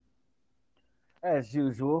As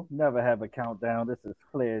usual, never have a countdown. This is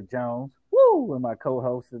Claire Jones. Woo! With my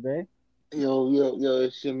co-host today. Yo,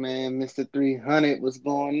 it's your man, Mr. 300. What's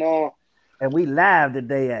going on? And we live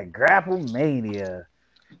today at Grapple Mania.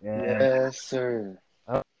 And Yes, sir.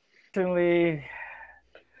 unfortunately,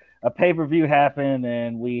 a pay-per-view happened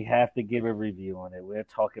and we have to give a review on it. We'll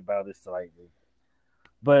talk about it slightly.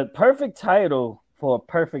 But perfect title for a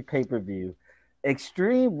perfect pay-per-view.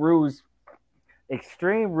 Extreme Rules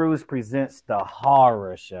Extreme Rules presents the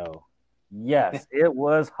horror show. Yes, it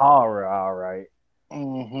was horror, all right.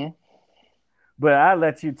 Mm-hmm. But I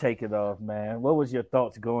let you take it off, man. What was your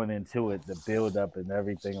thoughts going into it, the build up and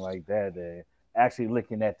everything like that? And actually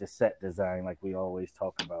looking at the set design, like we always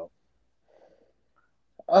talk about.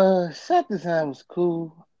 Set design was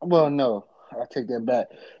cool. Well, no, I take that back.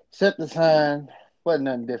 Set design wasn't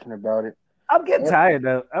nothing different about it. I'm getting Eh, tired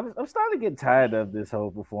of. I'm starting to get tired of this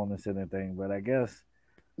whole performance center thing. But I guess,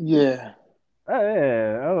 Yeah,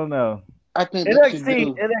 yeah, I don't know. I think they should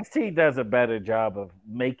do. NXT does a better job of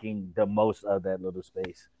making the most of that little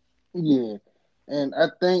space. Yeah, and I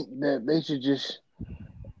think that they should just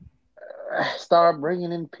start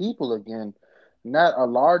bringing in people again. Not a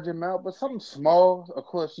large amount, but something small. Of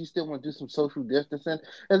course, you still want to do some social distancing.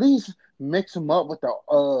 At least mix them up with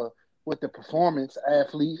the performance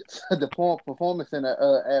athletes, the performance and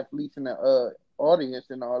the athletes and the audience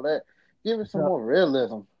and all that. Give it some So more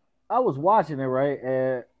realism. I was watching it, right,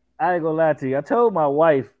 and I ain't gonna lie to you. I told my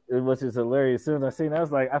wife, which is hilarious. As soon as I seen it, I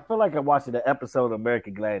was like, I feel like I'm watching an episode of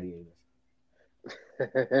American Gladiators. I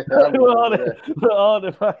remember that. With all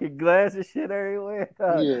the fucking glass and shit everywhere.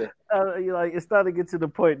 Yeah. Like it's starting to get to the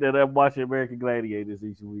point that I'm watching American Gladiators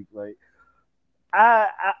each week. Like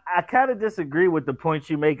I kind of disagree with the points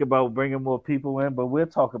you make about bringing more people in, but we'll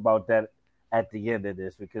talk about that at the end of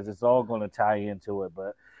this because it's all going to tie into it.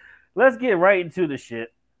 But let's get right into the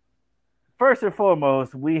shit. First and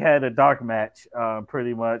foremost, we had a dark match.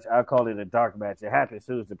 Pretty much, I call it a dark match. It happened as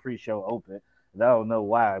soon as the pre-show opened. And I don't know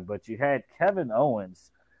why, but you had Kevin Owens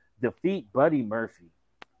defeat Buddy Murphy,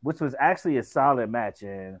 which was actually a solid match.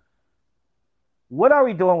 And what are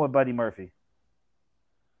we doing with Buddy Murphy?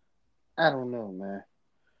 I don't know, man.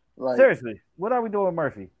 Like Seriously, what are we doing with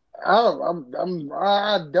Murphy?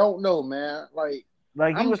 I don't know, man. Like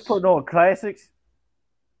Like he I'm. was putting on classics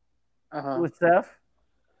Uh huh. with Steph.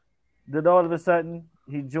 Then all of a sudden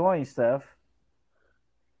he joins Steph,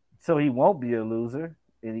 so he won't be a loser,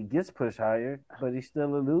 and he gets pushed higher, but he's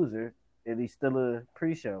still a loser, and he's still a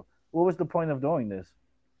pre-show. What was the point of doing this?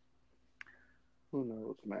 Who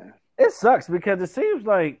knows, man? It sucks because it seems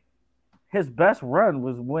like his best run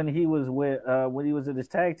was when he was in his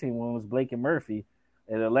tag team when it was Blake and Murphy,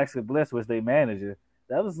 and Alexa Bliss was their manager.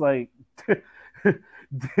 That was like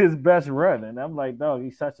his best run, and I'm like, dog,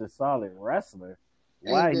 he's such a solid wrestler.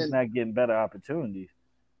 And Why he's then not getting better opportunities?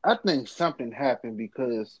 I think something happened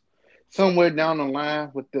because somewhere down the line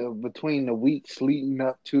with the between the weeks leading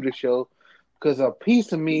up to the show, because a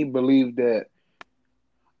piece of me believed that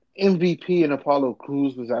MVP and Apollo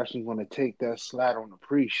Crews was actually going to take that slot on the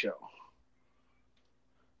pre-show,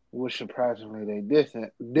 which surprisingly they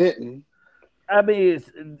didn't. I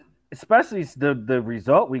mean, especially the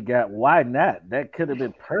result we got. Why not? That could have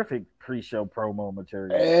been perfect pre-show promo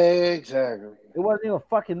material. Exactly. It wasn't even a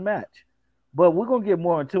fucking match. But we're gonna get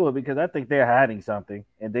more into it because I think they're hiding something,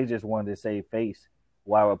 and they just wanted to save face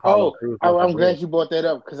while Apollo Oh, Crews was the I'm real. glad you brought that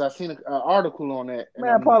up because I seen an article on that, and Man,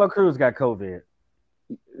 I'm like, Apollo Crews got COVID.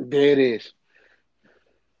 there it is.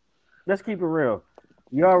 Let's keep it real.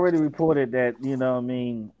 You already reported that what I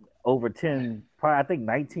mean over 10, probably I think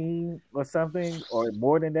 19 or something, or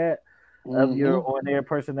more than that of your Mm-hmm. on air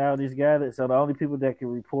personalities got it. So the only people that can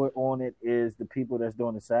report on it is the people that's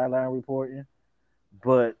doing the sideline reporting,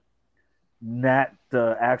 but not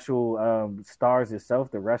the actual stars itself,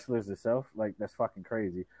 the wrestlers itself. Like that's fucking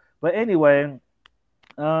crazy. But anyway,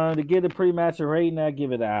 to get a pre-match rating, I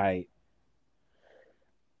give it a I.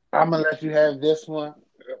 I'm gonna let you have this one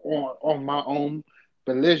on my own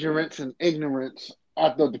belligerence and ignorance. I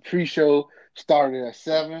thought the pre-show started at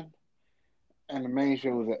 7 and the main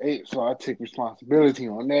show was at 8, so I take responsibility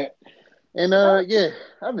on that. And yeah,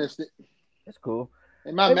 I missed it. It's cool.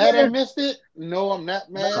 Am I And mad I then, missed it? No, I'm not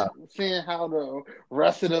mad. no, Seeing how the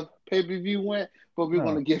rest of the pay per view went, but we're no.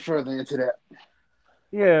 gonna get further into that.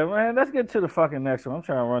 Yeah, man, let's get to the fucking next one. I'm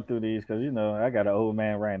trying to run through these because I got an old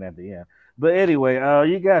man right at the end. But anyway,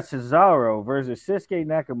 you got Cesaro versus Shinsuke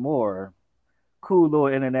Nakamura. Cool little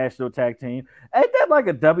international tag team. Ain't that like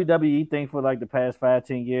a WWE thing for like the past 5,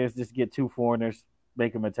 10 years? Just get two foreigners,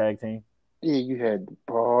 make them a tag team. Yeah, you had the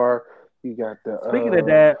bar. You got the Speaking of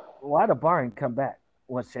that, why the bar ain't come back?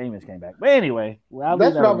 once Sheamus came back. But anyway, I'll leave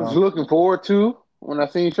That's that what I was alone. looking forward to when I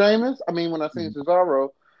seen Sheamus. I mean, when I seen Mhm. Cesaro,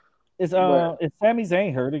 but Is Sami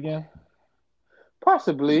Zayn hurt again?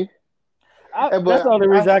 possibly. That's the But only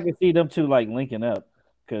I reason I can see them two like linking up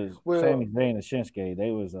because well, Sami Zayn and Shinsuke,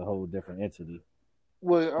 they was a whole different entity.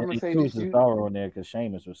 I'm And gonna they say threw this: Cesaro in there because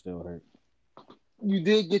Sheamus was still hurt. you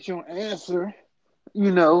did get your answer.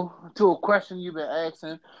 To a question you've been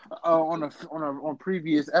asking on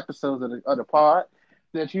previous episodes of the pod.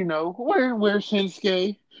 That where's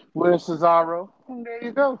Shinsuke, where's Cesaro, and there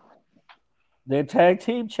you go. They're tag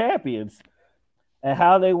team champions. And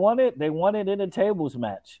how they won it? They won it in a tables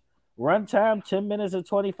match. Runtime 10 minutes and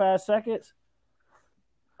 25 seconds.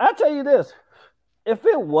 I'll tell you this. If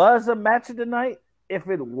it was a match of the night, It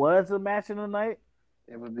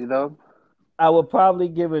would be them. I would probably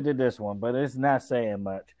give it to this one, but it's not saying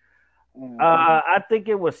much. Mm-hmm. I think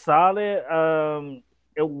it was solid.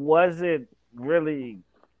 It wasn't really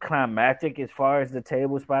climactic as far as the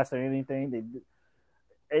table spots or anything.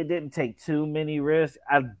 They didn't take too many risks.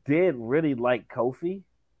 I did really like Kofi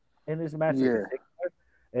in this match in Yeah, particular,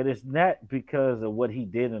 and it's not because of what he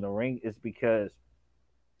did in the ring. It's because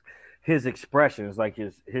his expressions, like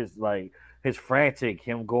his frantic,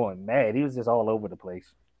 him going mad. He was just all over the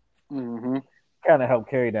place. mm-hmm. Kind of helped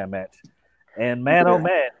carry that match. And man, oh Yeah,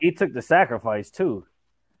 man, he took the sacrifice too.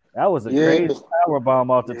 That was a yeah, crazy power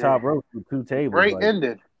bomb off the yeah. top rope through two tables. Great Like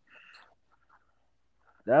ending.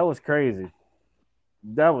 that was crazy.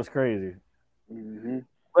 That was crazy. Mm-hmm.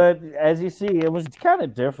 But as you see, it was kind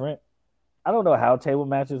of different. I don't know how table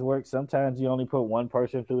matches work. Sometimes you only put one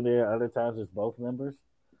person through there. Other times it's both members.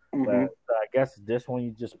 Mm-hmm. But I guess this one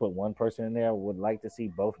you just put one person in there. I would like to see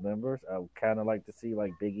both members. I would kind of like to see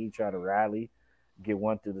like Big E try to rally, get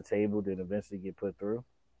one through the table, then eventually get put through.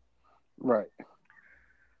 Right.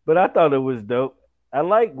 But I thought it was dope. I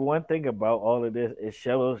like one thing about all of this. It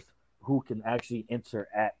shows who can actually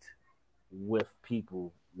interact with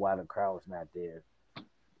people while the crowd's not there.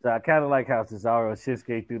 So I kind of like how Cesaro and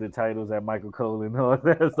Shinsuke threw the titles at Michael Cole and all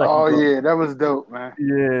that. It's like, Oh yeah, that was dope, man.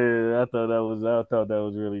 yeah, I thought that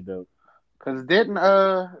was really dope. Cause didn't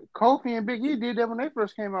Kofi and Big E did that when they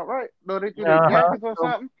first came out, right? No, they threw their Uh huh. jackets or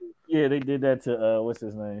something. Yeah, they did that to what's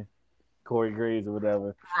his name, Corey Graves or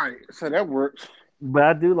whatever. Right. So that works. But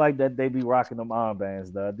I do like that they be rocking them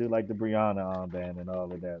armbands though. I do like the Brianna armband and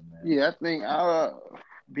all of that, man. Yeah, I think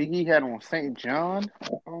Big E had on St. John.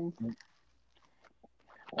 Um,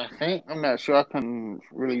 I think I'm not sure. I couldn't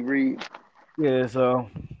really read. Yeah, so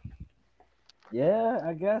yeah,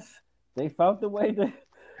 I guess they found the way to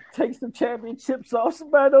take some championships off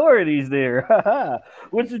some minorities there.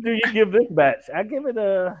 Which do you give this match? I give it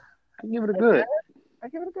a A good. I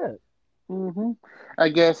give it a good. hmm I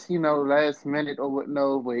guess last minute or what?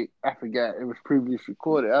 No, wait, I forgot. It was previously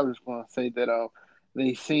recorded. I was going to say that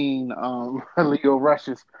they seen Leo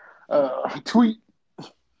Rush's tweet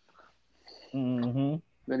Mm-hmm.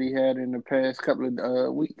 that he had in the past couple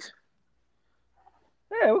of weeks.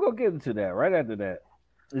 Yeah, we're gonna get into that right after that.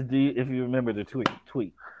 If you remember the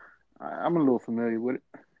tweet. I'm a little familiar with it.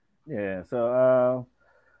 Yeah, so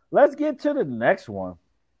let's get to the next one.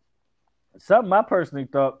 Something I personally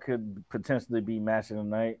thought could potentially be match of the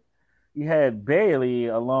night. You had Bailey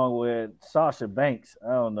along with Sasha Banks.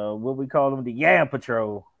 I don't know what we call them, the Yam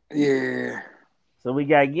Patrol. Yeah. So we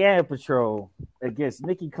got Yam Patrol against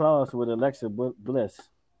Nikki Cross with Alexa Bliss.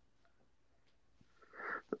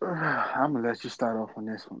 I'm gonna let you start off on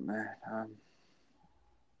this one, man.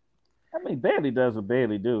 I mean, Bailey does what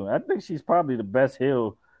Bailey do. I think she's probably the best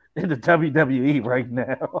heel in the WWE right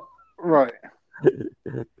now, Right.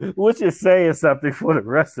 which is saying something for the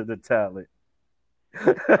rest of the talent.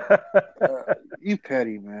 You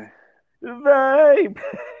petty, man. Right.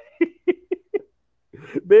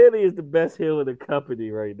 Bailey is the best heel in the company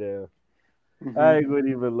right now. I hmm ain't gonna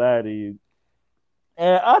even lie to you.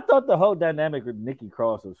 And I thought the whole dynamic with Nikki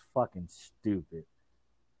Cross was fucking stupid.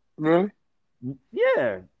 Really?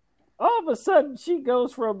 Yeah. All of a sudden, she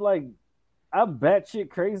goes from like, I'm batshit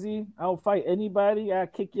crazy. I don't fight anybody. I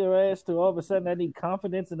kick your ass to all of a sudden I need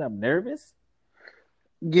confidence and I'm nervous.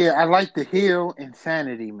 Yeah, I like the heel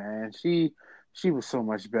insanity, man. She was so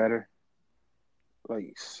much better.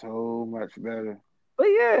 Like so much better. But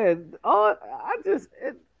yeah,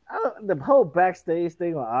 the whole backstage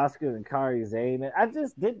thing with Oscar and Kari Zane, I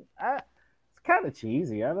just didn't. It's kind of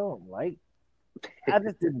cheesy. I don't like. I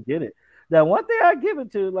just didn't get it. Now, one thing I give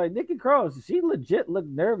it to, like Nikki Cross, she legit looked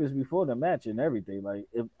nervous before the match and everything. Like,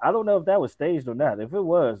 if I don't know if that was staged or not. If it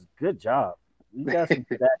was, good job. You got some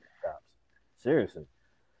good acting chops. Seriously.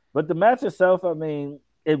 But the match itself, I mean,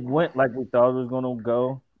 it went like we thought it was going to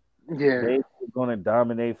go. Yeah. Bayley was going to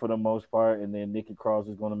dominate for the most part, and then Nikki Cross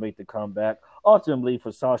was going to make the comeback. Ultimately,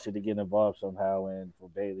 for Sasha to get involved somehow and for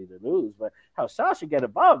Bayley to lose. But how Sasha got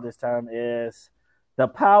involved this time is the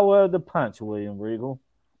power of the punch, William Regal.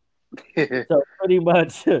 So pretty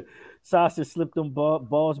much, Sasha slipped them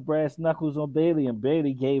balls, brass knuckles on Bayley, and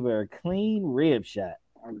Bayley gave her a clean rib shot.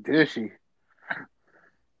 Did she?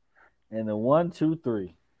 And the 1, 2,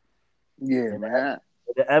 3. Yeah, And man.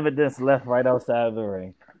 the evidence left right outside of the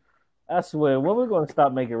ring. I swear, when we're going to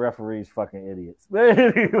stop making referees fucking idiots?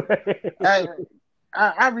 Anyway.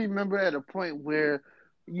 I remember at a point where,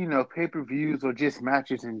 pay-per-views or just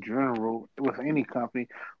matches in general with any company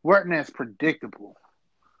weren't as predictable.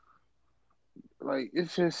 Like,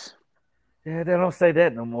 it's just... Yeah, they don't say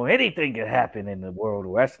that no more. Anything can happen in the World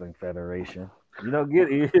Wrestling Federation. You don't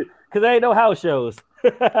get it. Because there ain't no house shows.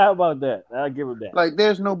 How about that? I'll give them that. Like,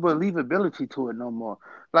 there's no believability to it no more.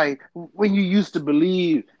 Like, when you used to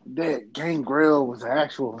believe that Gangrel was an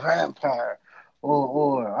actual vampire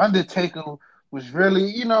or Undertaker was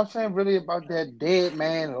really, really about that dead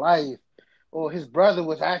man life, or his brother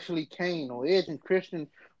was actually Kane, or Edge and Christian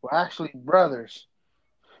were actually brothers.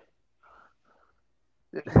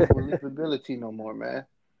 There's no believability no more, man.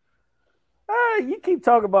 You keep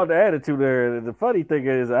talking about the attitude era. The funny thing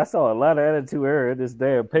is, I saw a lot of attitude era in this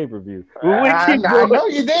damn pay per view. I know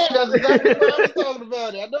you did. That's exactly what I was talking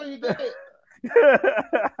about. I know you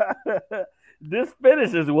did. This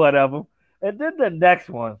finishes one of them, and then the next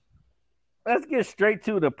one. Let's get straight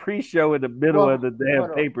to the pre-show in the middle of the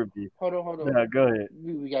damn pay-per-view. Hold on. No, go ahead.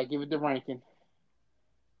 We gotta give it the ranking.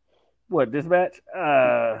 What, this match? All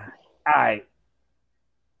right.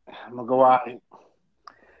 I'm gonna go all right.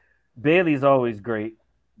 Bayley's always great,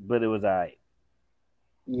 but it was all right.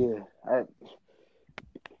 Yeah.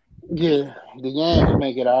 The Yanks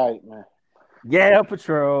make it all right, man. Yeah,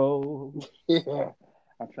 Patrol. Yeah.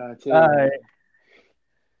 I'm trying to tell you. All right.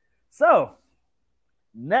 So,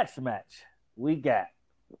 next match we got.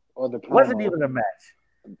 Or the promo. Wasn't even a match.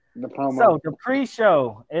 The promo. So, the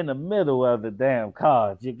pre-show in the middle of the damn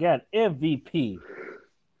card, you got MVP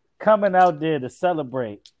coming out there to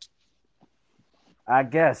celebrate, I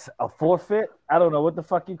guess, a forfeit. I don't know what the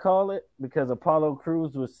fuck you call it, because Apollo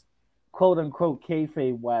Crews was, quote-unquote,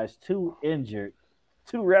 kayfabe-wise, too injured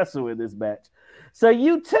to wrestle in this match. So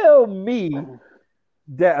you tell me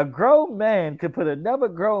that a grown man could put another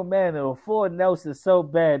grown man in a full Nelson so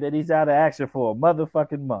bad that he's out of action for a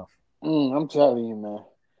motherfucking month. I'm telling you, man.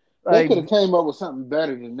 They could have came up with something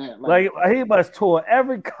better than that. Like he must tore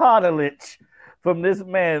every cartilage from this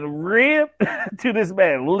man's rib to this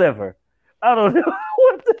man's liver. I don't know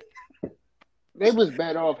what they was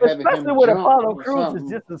better off having especially him when jump Apollo or Crews something.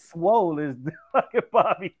 is just as swole as fucking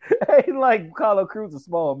Bobby. Ain't like Apollo Crews a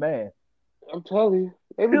small man. I'm telling you,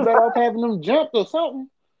 they was better off having them jump or something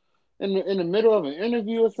in the middle of an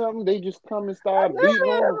interview or something. They just come and start beating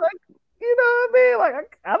on. You know what I mean?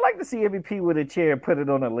 Like I'd like to see MVP with a chair, put it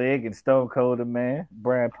on a leg, and Stone Cold a man,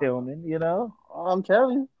 Brian Pillman. You know, I'm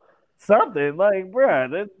telling you, something like,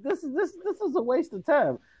 bro, this is a waste of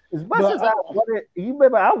time. As much as I wanted, you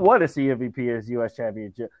remember, I want to see MVP as U.S.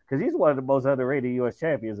 champion because he's one of the most underrated U.S.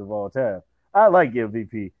 champions of all time. I like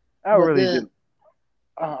MVP. I really do.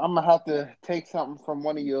 I'm gonna have to take something from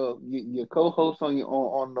one of your co-hosts on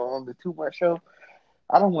the Too Much Show.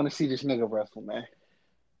 I don't want to see this nigga wrestle, man.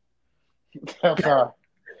 I'm sorry.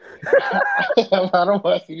 I don't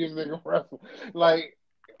want to see this nigga wrestle. Like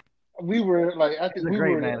we were like, I think we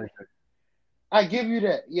were. Manager. I give you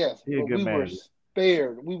that, yes. But we were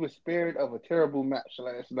spared. We were spared of a terrible match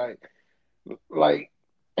last night. Like,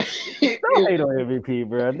 don't hate on MVP,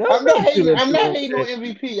 bro. I'm not hating on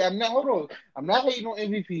MVP. I'm not hating on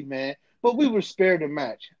MVP, man. But we were spared a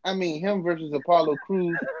match. I mean, him versus Apollo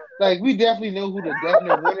Crews. Like, we definitely know who the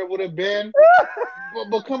definite winner would have been.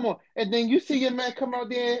 But come on. And then you see your man come out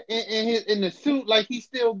there in the suit like he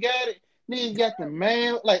still got it. Then you got the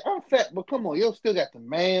man. Like, I'm fat, but come on. You still got the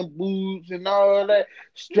man boobs and all that.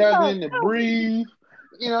 Struggling to breathe.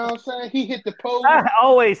 You know what I'm saying? He hit the pole. I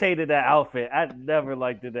always hated that outfit. I never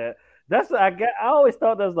liked it. That's what I got. I always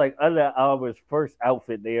thought that was like Under Armour's first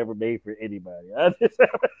outfit they ever made for anybody.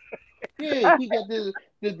 Yeah, he got the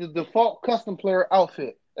default custom player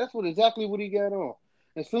outfit. That's exactly what he got on.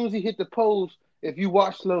 As soon as he hit the pose, if you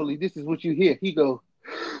watch slowly, this is what you hear. He go.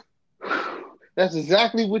 That's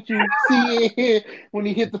exactly what you see and hear when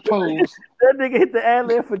he hit the pose. That nigga hit the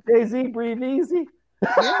ad-lib for Jay-Z, Breathe Easy.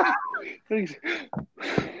 Yeah.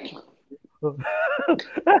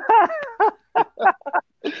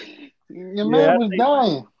 Your man was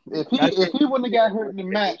dying. If he wouldn't have got hurt in the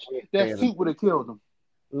match, that suit would have killed him.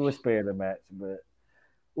 We would spare the match, but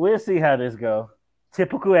we'll see how this goes.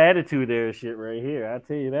 Typical attitude there, shit right here. I'll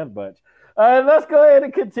tell you that much. All right, let's go ahead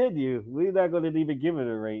and continue. We're not going to even give it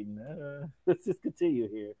a rating. Let's just continue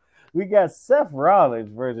here. We got Seth Rollins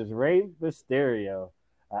versus Rey Mysterio.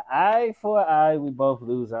 An eye for an eye, we both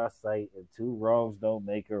lose our sight, and two wrongs don't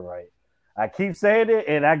make a right. I keep saying it,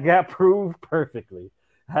 and I got proved perfectly.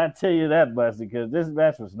 I tell you that much because this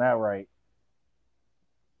match was not right.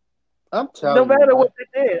 I'm No telling you, matter man. what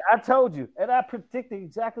they did, I told you, and I predicted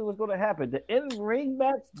exactly what's going to happen. The in-ring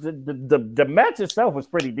match, the match itself was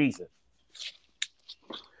pretty decent.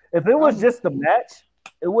 If it was I'm just the match,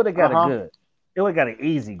 it would have got a uh-huh. good. It would have got an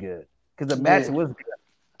easy good because the match Yeah. was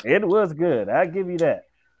good. It was good. I give you that.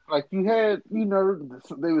 Like you had,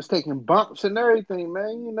 they was taking bumps and everything,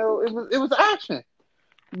 man. It was action.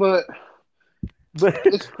 But But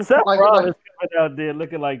it's Seth like Rollins coming out there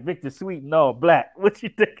looking like Victor Sweet and all black. What you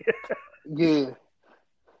think? yeah,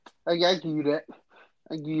 I give you that.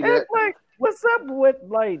 I give you It's that. like, what's up with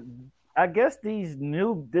like? I guess this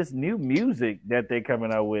new music that they're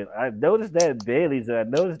coming out with. I noticed that Bailey's. And I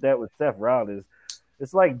noticed that with Seth Rollins.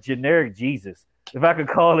 It's like generic Jesus, if I could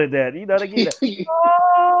call it that. You know, they get that.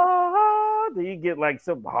 Oh, then you get like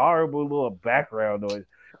some horrible little background noise.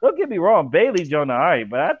 Don't get me wrong, Bailey Jonah, all right,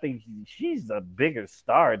 but I think she's a bigger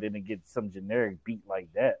star than to get some generic beat like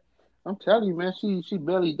that. I'm telling you, man. She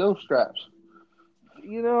barely those straps.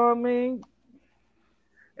 You know what I mean?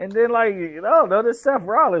 And then like, no, this Seth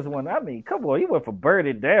Rollins one. I mean, come on, he went for "Burn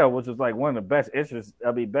It Down," which was like one of the best interests.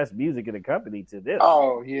 I mean, best music in the company to this.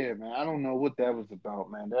 Oh yeah, man. I don't know what that was about,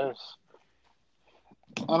 man.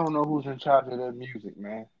 I don't know who's in charge of their music,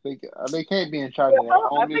 man. They can't be in charge of their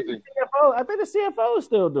CFO, I own think the music. CFO, I think the CFO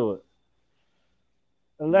still do it.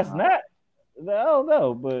 Unless Nah, not, I don't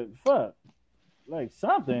know, but fuck, like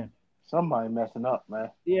something. somebody messing up, man.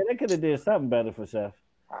 Yeah, they could have did something better for Seth.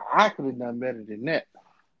 I could have done better than that.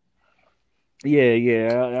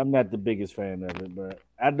 Yeah. I'm not the biggest fan of it, but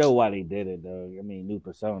I know why they did it though. I mean, new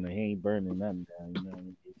persona, he ain't burning nothing down. You know, what I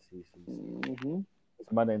mean? Hmm.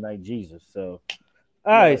 It's Monday Night Jesus. So,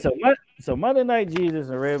 all right, Right. so Monday Night Jesus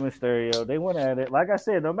and Rey Mysterio, they went at it. Like I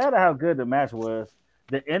said, no matter how good the match was,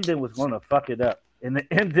 the ending was going to fuck it up, and the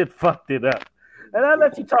ending fucked it up. And I'll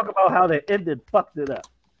let you talk about how the ending fucked it up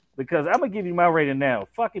because I'm gonna give you my rating now.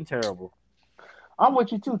 Fucking terrible. I'm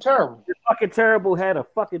with you too. Terrible. Fucking terrible had a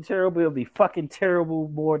fucking terrible. It'll be fucking terrible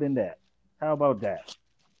more than that. How about that?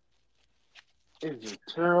 It's a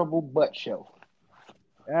terrible butt show.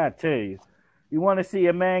 I tell you, you want to see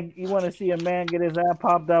a man. You want to see a man get his eye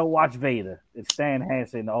popped out. Watch Vader. It's Stan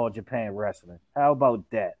Hansen in All Japan Wrestling. How about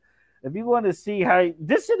that? If you want to see how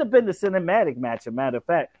this should have been the cinematic match, a matter of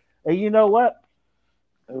fact. And you know what?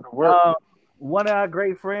 It would have worked. One of our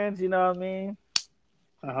great friends, you know what I mean?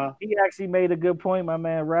 Uh-huh. He actually made a good point, my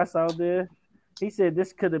man Russ out there. He said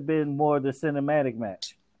this could have been more the cinematic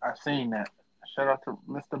match. I seen that. Shout out to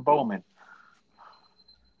Mr. Bowman.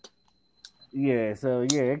 Yeah, so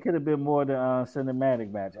yeah, it could have been more the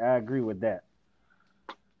cinematic match. I agree with that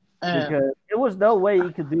And because it was no way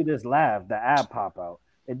he could do this live. The eye pop out,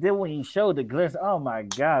 and then when he showed the glimpse, oh my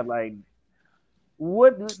god! Like,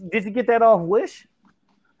 what did you get that off Wish?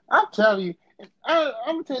 I'm telling you, I'm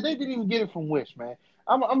gonna tell you, they didn't even get it from Wish, man.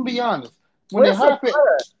 I'm gonna be honest. When it Where's the happened,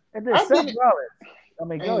 blood? And then I Seth didn't. Rollins. I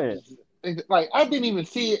mean, go ahead. Like I didn't even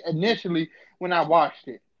see it initially when I watched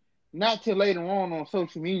it. Not till later on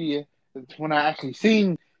social media when I actually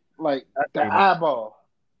seen like I the seen it. eyeball,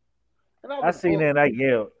 and I I was like, seen it. "Oh, And I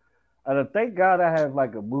yelled. And thank God I have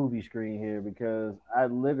like a movie screen here because I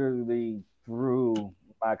literally threw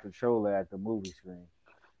my controller at the movie screen.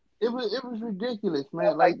 it was ridiculous, I'm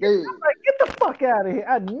man. like, Like they, get the fuck out of here.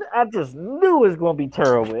 I just knew it was going to be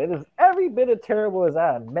terrible. It is every bit as terrible as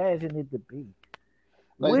I imagined it to be.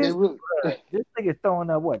 like they Where's the really. blood? This nigga throwing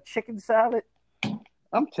up what? Chicken salad?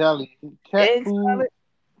 I'm telling you, cat Egg food, salad?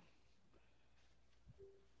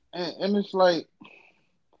 and it's like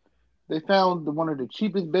they found one of the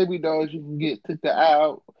cheapest baby dolls you can get. Took the eye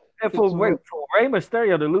out, And took some. For Rey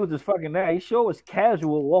Mysterio to lose his fucking eye, he sure was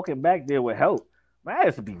casual walking back there with help. My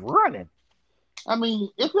ass would be running. I mean,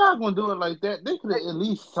 if y'all gonna do it like that, they could have at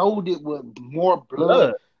least sold it with more blood.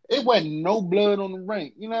 Blood. It wasn't no blood on the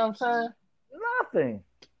ring. You know what I'm saying? Nothing.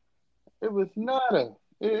 It was nada.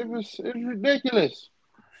 It was ridiculous.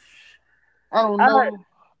 I don't I know.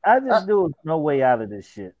 I I just knew there was no way out of this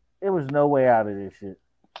shit. It was no way out of this shit.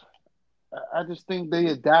 I just think they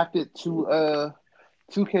adapted to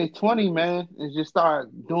 2K20, man, and just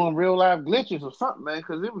started doing real life glitches or something, man,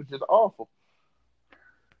 because it was just awful.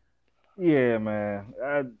 Yeah, man.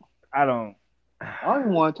 I don't. I don't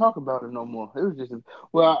even want to talk about it no more. It was just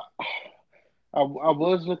well, I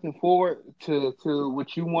was looking forward to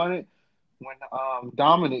what you wanted, when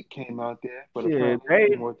Dominic came out there, but Yeah, apparently it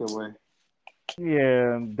didn't work that way.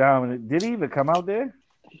 yeah, Dominic. Did he even come out there?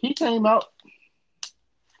 He came out.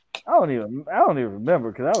 I don't even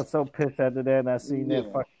remember because I was so pissed after that and I seen that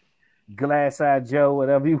Yeah. fucking glass eyed Joe,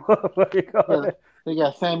 whatever you want. What you call Yeah, that. they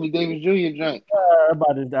got Sammy Davis Jr. drink. I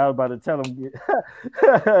was about to tell him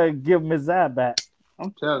give him his eye back.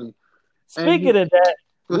 I'm telling you. And Speaking of that,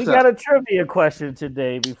 we what's got up? a trivia question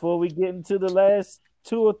today before we get into the last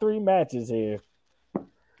 2 or 3 matches here.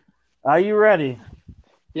 Are you ready?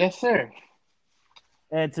 Yes, sir.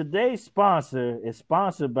 And today's sponsor is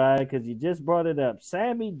sponsored by, because you just brought it up,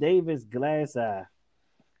 Sammy Davis Glass Eye.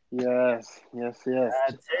 Yes, yes, yes.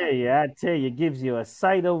 I tell you, it gives you a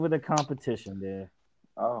sight over the competition there.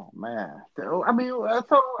 Oh man. I mean,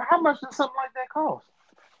 so how much does something like that cost?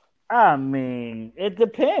 I mean, it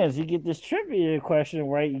depends. You get this trivia question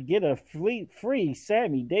right, you get a free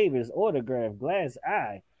Sammy Davis autograph glass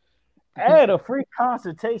eye and a free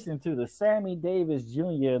consultation to the Sammy Davis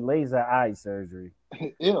Jr. laser eye surgery.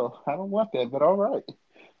 Ew, I don't want that, but all right.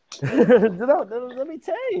 Let me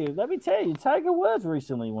tell you, Tiger Woods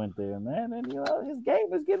recently went there, man, and his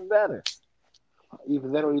game is getting better. Either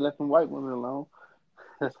that or he left them white women alone.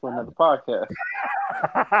 That's for another podcast.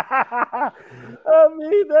 I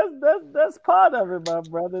mean, that's part of it, my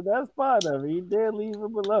brother. That's part of it. He did leave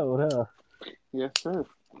him alone, huh? Yes, sir.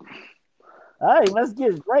 All right, let's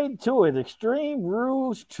get right to it. Extreme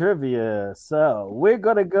Rules trivia. So we're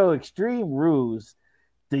gonna go Extreme Rules.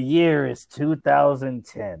 The year is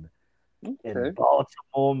 2010 in Okay.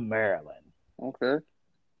 Baltimore, Maryland. Okay.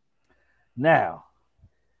 Now,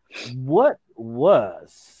 what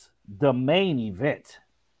was the main event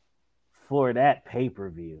for that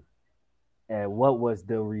pay-per-view, and what was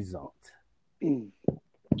the result? Main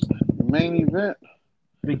event.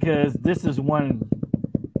 Because this is one,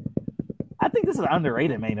 I think this is an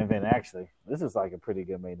underrated main event. Actually, this is like a pretty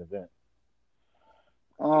good main event.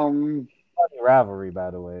 Funny rivalry, by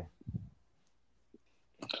the way.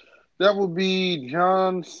 That would be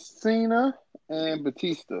John Cena and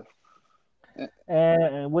Batista.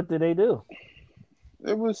 And what did they do?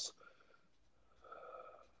 It was.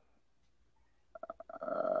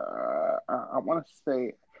 I want to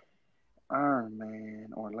say Iron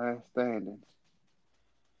Man or Last Standing.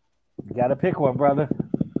 You got to pick one, brother.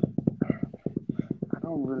 I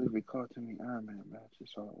don't really recall too many Iron Man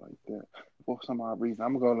matches or like that. For some odd reason,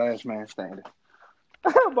 I'm gonna go Last Man Standing.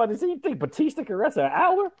 I'm about to say, you think Batista can wrestle an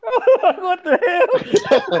hour? What the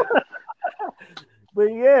hell?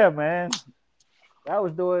 But yeah, man, I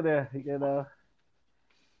was doing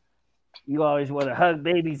you always want to hug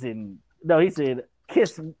babies and no, he said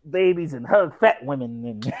kiss babies and hug fat women.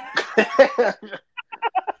 And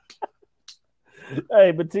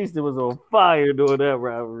hey, Batista was on fire doing that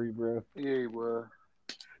rivalry, bro. Yeah, he was.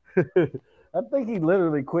 I think he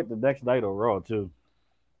literally quit the next night on Raw too.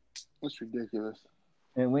 That's ridiculous.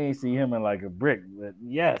 And we ain't see him in like a brick, but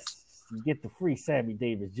yes, you get the free Sammy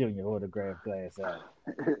Davis Jr. autograph glass out.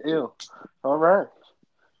 Ew. All right.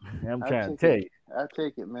 I'm trying to tell you. I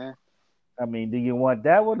take it, man. I mean, do you want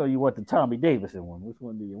that one or you want the Tommy Davidson one? Which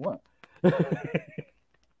one do you want?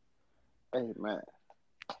 Hey, man.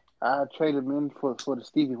 I traded him in for the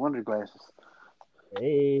Stevie Wonder glasses.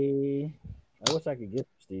 Hey, I wish I could get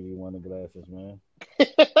Stevie Wonder glasses, man.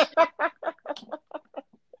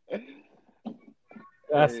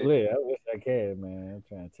 I swear, I wish I could, man. I'm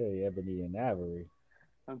trying to tell you, Ebony and Ivory.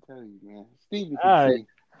 I'm telling you, man. Stevie can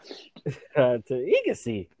see. He can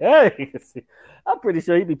see. Hey, he can see. I'm pretty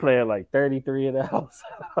sure he'd be playing like 33 in the house.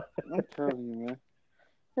 I'm telling you, man.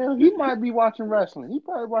 Hell, he might be watching wrestling. He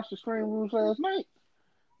probably watched Extreme Rules last night.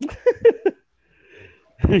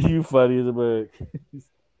 You funny as a bug.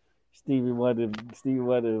 Stevie Wonder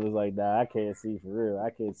was like, nah, I can't see for real. I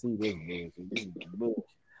can't see this bullshit. This is bullshit.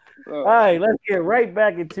 All right, let's get right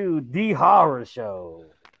back into the horror show.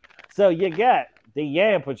 So you got the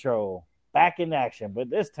Yam Patrol back in action,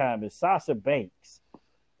 but this time it's Sasha Banks,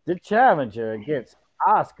 the challenger against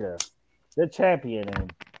Asuka, the champion.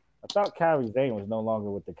 And I thought Kairi Sane was no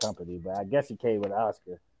longer with the company, but I guess he came with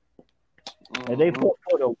Asuka. And they put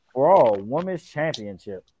for the Raw Women's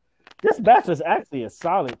Championship. This match was actually a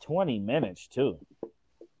solid 20 minutes, too.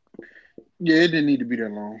 Yeah, it didn't need to be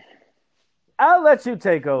that long. I'll let you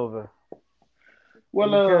take over. Well,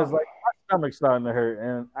 because like my stomach's starting to hurt,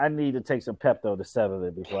 and I need to take some Pepto to settle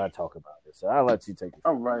it before I talk about it. So I'll let you take it.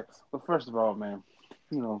 All right. Well, first of all, man,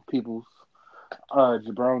 people's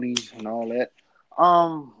jabronis and all that.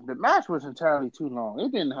 The match was entirely too long.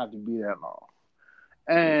 It didn't have to be that long.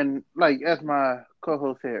 And like as my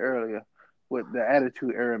co-host said earlier, with the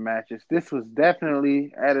Attitude Era matches, this was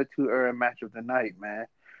definitely Attitude Era match of the night, man.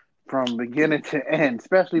 from beginning to end,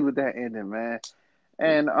 especially with that ending, man.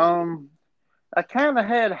 And I kind of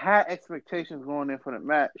had high expectations going in for the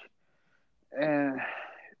match, and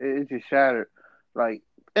it just shattered. Like,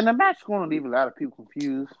 and the match is going to leave a lot of people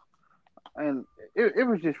confused, and it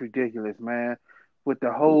was just ridiculous, man. With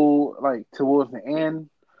the whole like towards the end,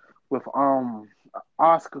 with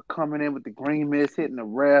Oscar coming in with the green mist hitting the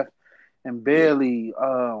ref, and Bailey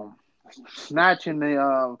snatching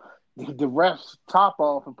the ref's top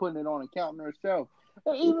off and putting it on and counting herself.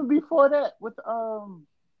 And even before that, with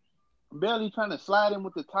Bailey trying to slide in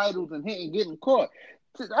with the titles and hitting, getting caught.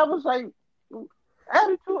 I was like,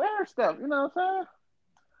 attitude era stuff, you know what I'm saying?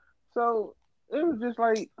 So it was just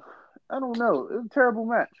like, I don't know. It was a terrible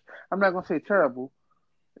match. I'm not gonna say terrible.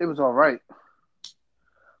 It was all right.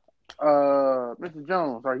 Mr.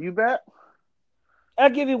 Jones, are you back? I'll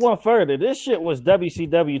give you one further. This shit was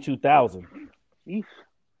WCW 2000. Eesh.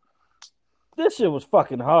 This shit was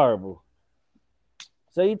fucking horrible.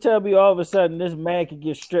 So you tell me all of a sudden this man could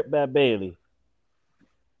get stripped by Bailey.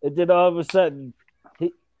 And then all of a sudden,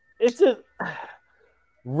 it's just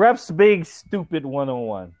refs being stupid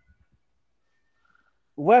one-on-one.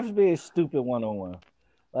 Refs being stupid one-on-one.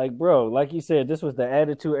 Like, bro, like you said, this was the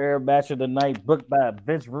Attitude Era match of the night, booked by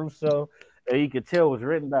Vince Russo, and you could tell it was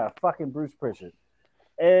written by fucking Bruce Pritchard.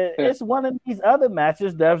 And it's one of these other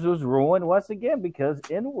matches that was ruined once again because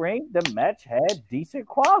in ring the match had decent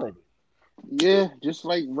quality. Yeah, just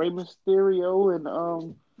like Rey Mysterio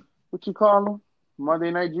and what you call him,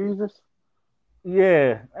 Monday Night Jesus.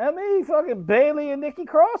 Yeah, I mean, fucking Bailey and Nikki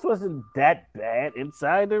Cross wasn't that bad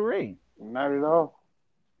inside the ring. Not at all.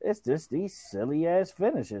 It's just these silly ass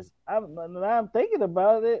finishes. I'm thinking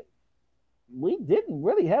about it. We didn't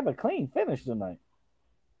really have a clean finish tonight.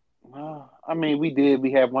 I mean, we did.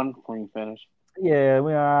 We had one clean finish. Yeah,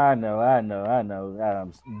 I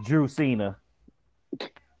know. Drew Cena.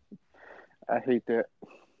 I hate that.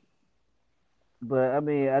 But I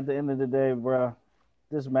mean, at the end of the day, bro,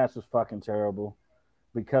 this match was fucking terrible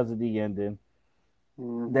because of the ending.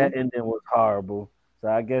 Mm-hmm. That ending was horrible. So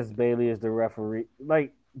I guess Bailey is the referee.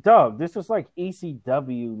 Like, dog, this was like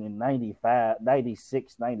ECW in 95,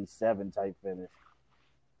 96, 97 type finish.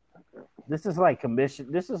 This is like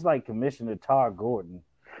Commissioner Tar Gordon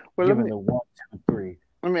giving the 1, 2, 3.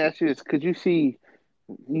 Let me ask you this: could you see,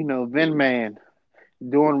 Vin Man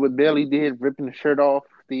doing what Bailey did, ripping the shirt off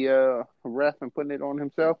the ref and putting it on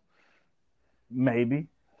himself? Maybe.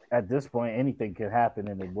 At this point, anything could happen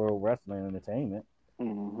in the World Wrestling Entertainment.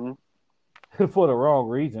 Mm-hmm. For the wrong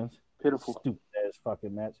reasons. Pitiful. Stupid ass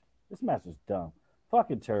fucking match. This match was dumb.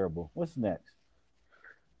 Fucking terrible. What's next?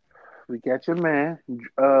 We got your man,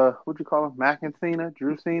 what you call him? Cena,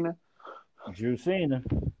 Drew Cena. Drew Cena.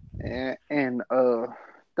 And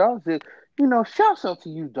Dolph Ziggler. Shouts out to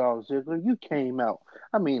you, Dolph Ziggler. You came out.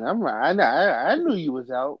 I mean, I knew you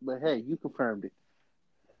was out, but hey, you confirmed it.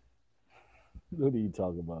 What are you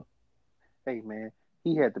talking about? Hey, man,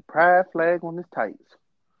 he had the pride flag on his tights.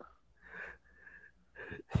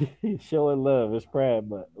 He's showing love. It's pride,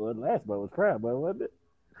 but last month was pride, but wasn't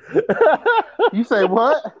it? You say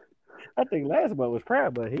what? I think last month was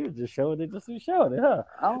pride, but he was just showing it just to show it, huh?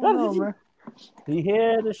 I don't know, man. He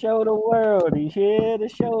here to show the world. He's here to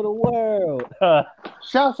show the world.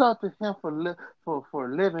 Shouts out to him for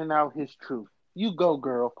living out his truth. You go,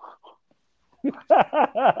 girl.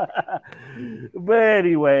 But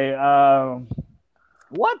anyway,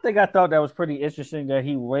 one thing I thought that was pretty interesting that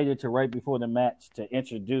he waited to right before the match to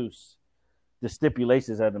introduce the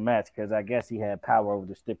stipulations of the match because I guess he had power over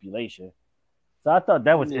the stipulation. So I thought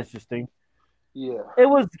that was interesting. Yeah. It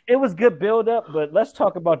was good build up, but let's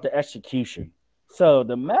talk about the execution. So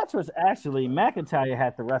the match was actually McIntyre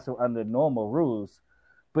had to wrestle under normal rules,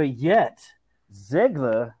 but yet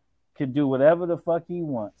Ziggler can do whatever the fuck he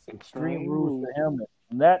wants. Extreme rules for him,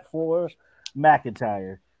 and that for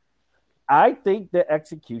McIntyre. I think the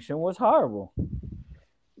execution was horrible.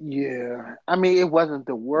 Yeah. I mean, it wasn't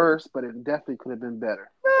the worst, but it definitely could have been better.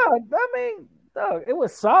 No, I mean, it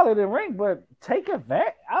was solid in ring, but take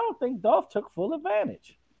advantage. I don't think Dolph took full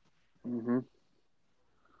advantage. Mm-hmm.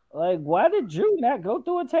 Like, why did Drew not go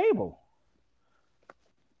through a table?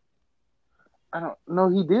 I don't know.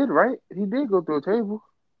 He did, right? He did go through a table.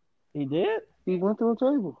 He did? He went through a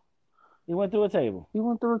table. He went through a table? He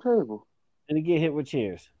went through a table. Did he get hit with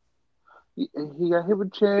chairs? He got hit with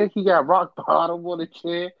a chair. He got rock bottom on a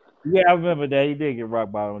chair. Yeah, I remember that. He did get rock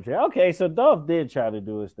bottom on a chair. Okay, so Dolph did try to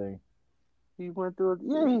do his thing. He went through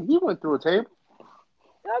he went through a table.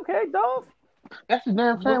 Okay, Dolph. That's the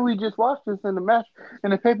damn shame we just watched this in the match,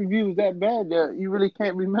 and the pay-per-view was that bad that you really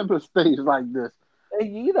can't remember things like this.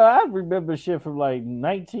 I remember shit from like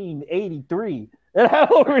 1983 And I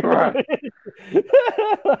don't Right.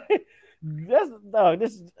 remember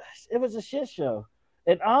it was a shit show.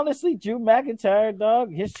 And honestly, Drew McIntyre,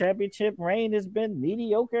 dog, his championship reign has been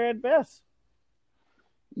mediocre at best.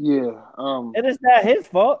 Yeah. And it's not his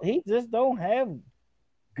fault. He just don't have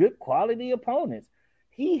good quality opponents.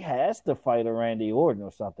 He has to fight a Randy Orton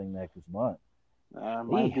or something next month.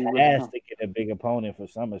 Might He be what's has coming. to get a big opponent for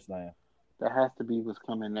SummerSlam. That has to be what's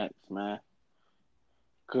coming next, man.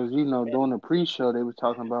 Because, during the pre show, they were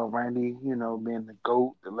talking about Randy, being the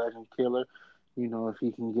GOAT, the legend killer. If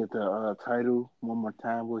he can get the title one more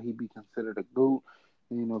time, will he be considered a GOAT?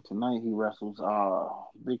 And, tonight he wrestles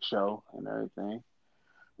Big Show and everything.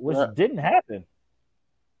 Which But didn't happen.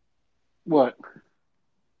 what?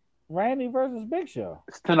 Randy versus Big Show.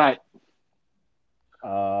 It's tonight.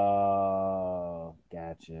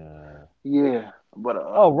 Gotcha. Yeah. But,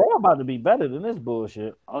 Raw about to be better than this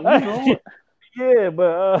bullshit. you know what? Yeah,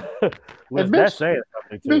 but And which that's saying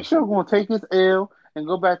something Big too. Show going to take his L and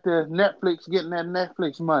go back to Netflix getting that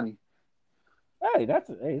Netflix money. Hey,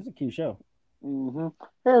 it's a cute show. Mm-hmm.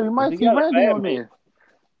 Hey, we If might you see got a Randy on family, there.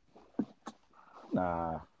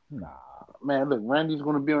 nah. Man, look, Randy's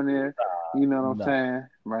going to be on there. You know what I'm Nah. saying?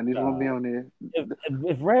 Randy's going to be on there.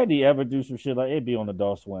 If Randy ever do some shit like it'd be on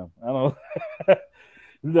Adult Swim. I don't.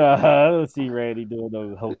 Nah, I don't see Randy doing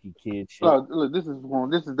those hokey kid shit. Look, this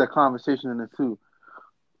is the conversation in it too.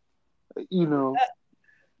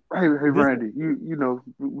 Hey Randy,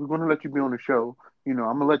 we're gonna let you be on the show. I'm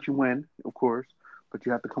gonna let you win, of course, but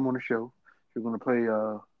you have to come on the show. You're gonna play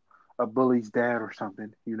a bully's dad or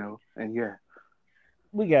something, and yeah.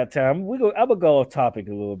 We got time. I'm gonna go off topic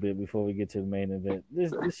a little bit before we get to the main event.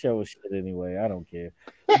 This show is shit anyway. I don't care.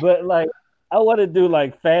 But like, I want to do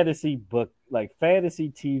like fantasy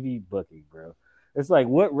TV booking, bro. It's like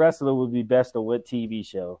what wrestler would be best on what TV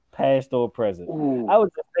show, past or present. Ooh, I was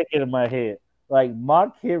just thinking in my head, like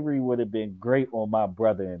Mark Henry would have been great on My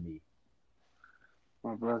Brother and Me.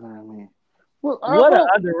 my brother and me. Well, What an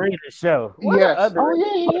underrated show. Yes. Oh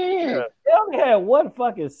yeah. Show. They only had one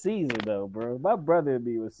fucking season though, bro. My Brother and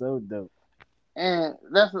Me was so dope. And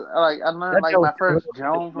that's like I learned That my was first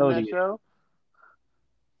Joan from that show.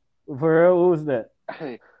 For real, who was that?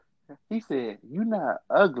 Hey, he said, "You not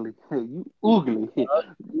ugly, you oogly."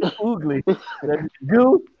 Oogly.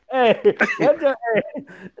 Goo. Hey,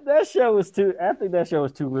 that show was too. I think that show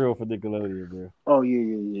was too real for Nickelodeon, bro. Oh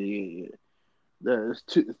yeah. It's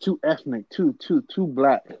too ethnic, too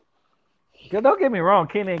black. Cause don't get me wrong,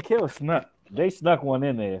 Kenny and Kill snuck. They snuck one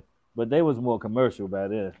in there, but they was more commercial by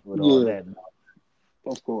then with all that.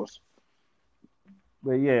 Of course.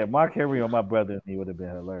 But yeah, Mark Henry on My Brother and Me would have been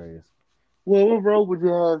hilarious. Well, what role would you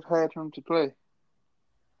have had him to play?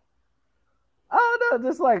 I don't know,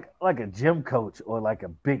 just like a gym coach or like a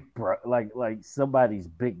big bro, like somebody's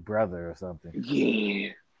big brother or something.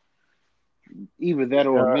 Yeah. Either that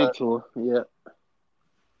or a mentor. Yeah.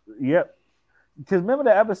 Yep. Because remember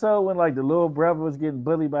the episode when like the little brother was getting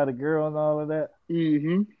bullied by the girl and all of that?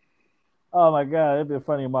 Mm-hmm. Oh my god, it'd be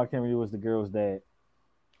funny if Mark Henry was the girl's dad.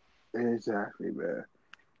 Exactly, man.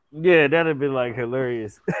 Yeah, that'd be like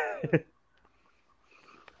hilarious.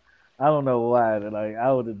 I don't know why. Like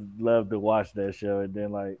I would have loved to watch that show, and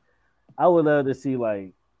then like I would love to see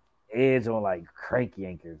like Edge on like Crank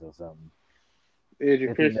Yankers or something. Edge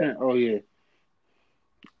and Christian? Oh yeah.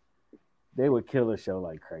 They would kill a show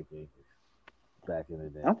like Crank Yankers back in the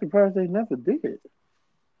day. I'm surprised they never did it.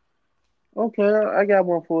 Okay, I got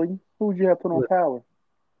one for you. Who would you have put on Power?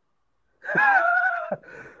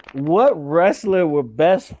 What wrestler would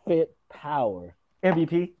best fit Power?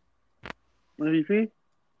 MVP? MVP?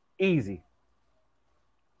 Easy.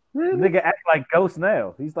 Really? Nigga act like Ghost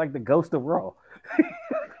now. He's like the Ghost of Raw.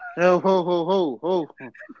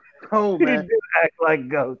 Oh, man. He do act like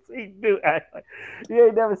Ghost. He do act like. You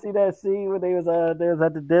ain't never see that scene when they was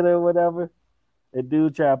at the dinner or whatever. And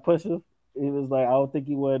dude tried to push him. He was like, I don't think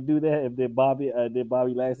he would do that. And then Bobby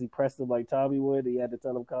Lashley pressed him like Tommy would. He had to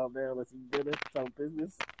tell him calm down. Let's eat dinner. Some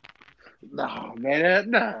business. No, man.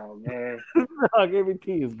 No,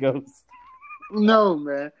 MVP is Ghost. No,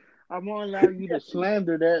 man. I'm gonna allow you to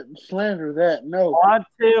slander that. No.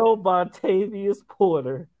 Until Montavious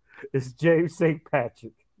Porter is James St.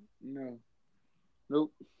 Patrick. No.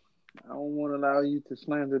 Nope. I don't want to allow you to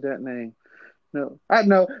slander that name. No. I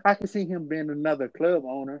know. I can see him being another club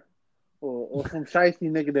owner or some shiesty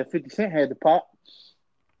nigga that 50 Cent had to pop.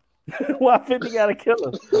 Why 50 gotta kill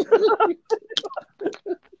him?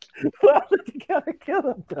 Why 50 gotta kill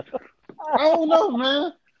him, though? I don't know,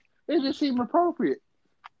 man. It just seemed appropriate.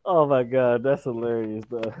 Oh my god, that's hilarious,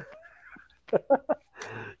 though.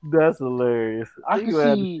 That's hilarious. I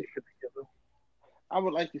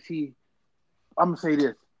would like to see I'm gonna say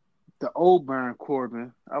this: the old Baron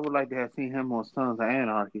Corbin. I would like to have seen him on Sons of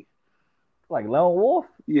Anarchy. Like Lone Wolf?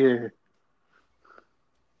 Yeah,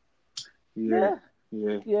 yeah, Yeah,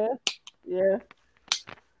 yeah. yeah, yeah.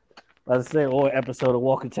 Let's say, or episode of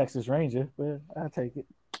Walker Texas Ranger, but I'll take it.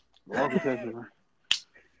 Walker Texas.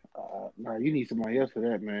 Nah, you need somebody else for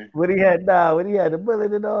that, man. When he had the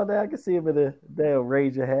bullet and all that, I could see him in a damn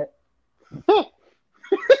Ranger hat.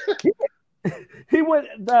 He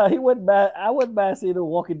wouldn't. Nah, he wouldn't. I wouldn't mind seeing him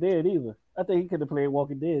Walking Dead either. I think he could have played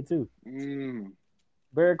Walking Dead too. mm,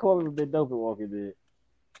 Barry Corbin would have been dope at Walking Dead.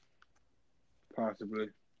 possibly.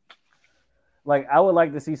 Like I would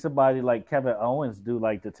like to see somebody like Kevin Owens do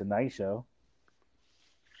like the Tonight Show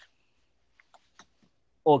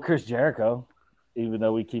or Chris Jericho. Even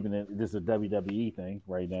though we keeping it, this is a WWE thing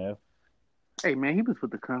right now. Hey, man, he was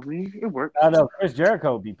with the company. It worked. I know Chris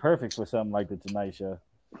Jericho would be perfect for something like the Tonight Show.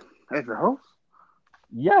 As a host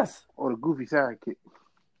Yes. or the goofy sidekick.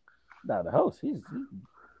 Nah, the host.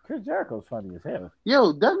 Chris Jericho's funny as hell.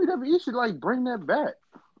 Yo, WWE should like bring that back.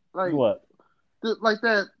 Like What? like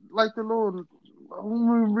that, like the little.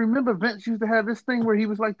 Remember Vince used to have this thing where he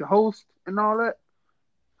was like the host and all that.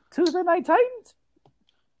 Tuesday Night Titans?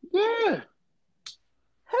 Yeah,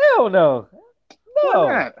 Hell no. why No.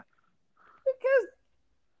 not? Because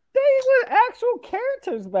they were actual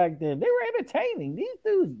characters back then. They were entertaining. These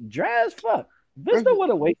dudes dry as fuck. Vince don't want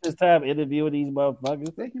to waste his time interviewing these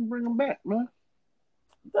motherfuckers. They can bring them back, man.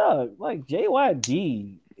 Dog, like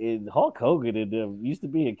JYD and Hulk Hogan and them used to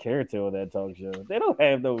be a character on that talk show. They don't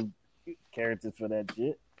have no characters for that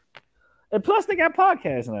shit. And plus, they got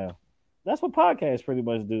podcasts now. That's what podcasts pretty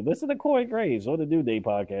much do. Listen to Corey Graves or the New Day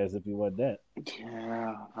podcast if you want that.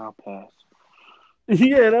 Yeah, I'll pass.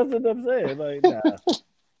 Yeah, that's what I'm saying. Like,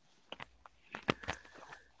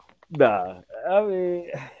 nah. I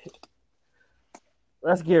mean,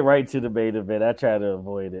 let's get right to the main event. I try to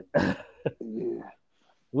avoid it. Yeah.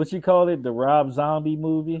 What you call it? The Rob Zombie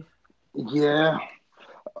movie? Yeah.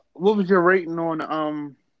 What was your rating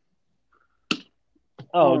on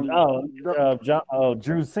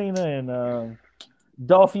Drew Cena and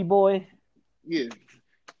Dolphy Boy? Yeah.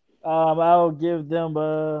 I'll give them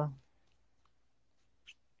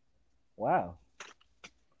wow.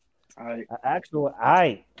 Actual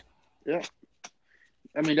I. Yeah.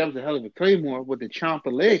 I mean, that was a hell of a Claymore with the chomp a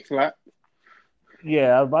leg slap.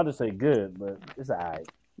 Yeah, I was about to say good, but it's alright.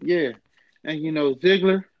 Yeah. And you know,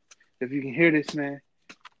 Ziggler, if you can hear this, man,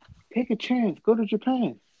 take a chance. Go to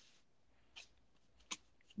Japan.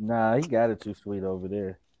 Nah, he got it too sweet over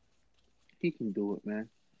there. He can do it, man.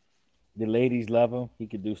 The ladies love him. He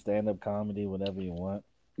can do stand-up comedy whenever you want.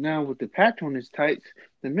 Now, with the patch on his tights,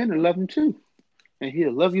 the men will love him too. And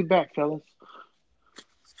he'll love you back, fellas.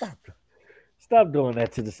 Stop doing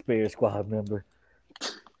that to the Spare Squad member.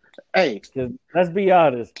 Hey. Let's be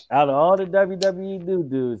honest. Out of all the WWE new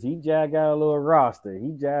dudes, he just got a little roster.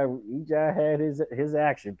 He just had his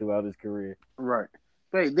action throughout his career. Right.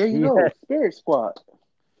 Hey, there you go. Spirit Squad.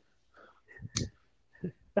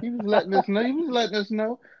 He was letting us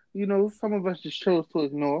know. You know, some of us just chose to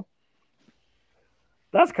ignore.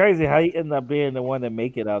 That's crazy how he ended up being the one that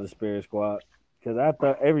make it out of Spirit Squad. Because I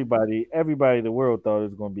thought everybody in the world thought it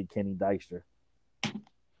was going to be Kenny Dykstra.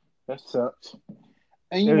 That sucks.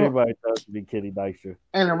 And everybody thought it would be Kenny Dykstra.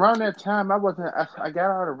 And around that time, I got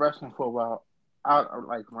out of wrestling for a while.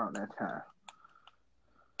 Like around that time.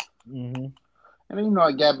 Mm-hmm. And then,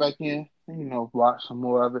 I got back in and, watched some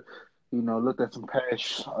more of it. Looked at some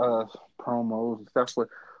past promos and stuff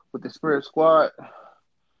with the Spirit Squad.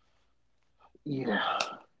 Yeah.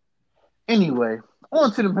 Anyway,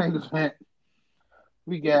 on to the main event.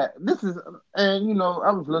 We got this is, and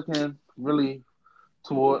I was looking really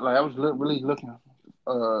toward, like I was really looking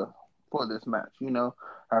for this match.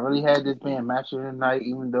 I really had this being match of the night,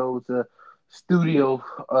 even though it was a studio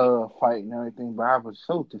fight and everything. But I was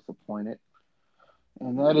so disappointed.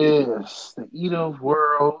 And that is the Eater of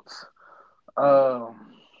Worlds, the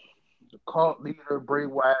cult leader Bray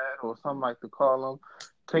Wyatt, or something like to call him,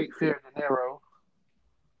 Cape Fear De Niro,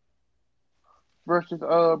 versus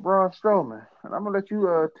Braun Strowman. And I'm gonna let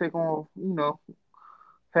you take on,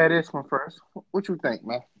 have this one first. What you think,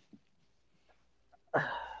 man?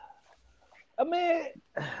 I mean,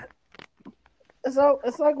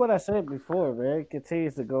 it's like what I said before, man. It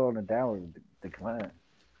continues to go on a downward decline.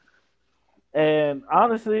 And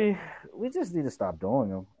honestly, we just need to stop doing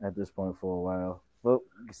them at this point for a while. But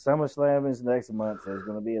SummerSlam is next month, so there's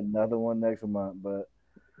going to be another one next month. But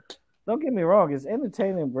don't get me wrong, as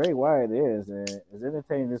entertaining Bray Wyatt is, and as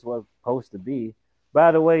entertaining as what's supposed to be.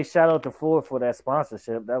 By the way, shout out to Ford for that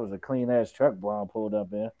sponsorship. That was a clean-ass truck Braun pulled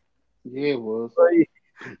up in. Yeah, it was.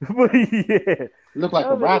 But yeah, Look like a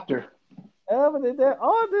other than, raptor. other than that,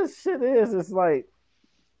 all this shit is like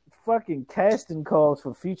fucking casting calls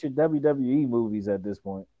for future WWE movies at this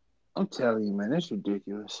point. I'm telling you, man, it's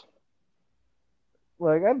ridiculous.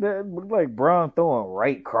 Like I did, look like Braun throwing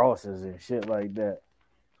right crosses and shit like that.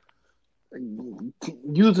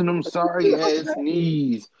 Using them sorry ass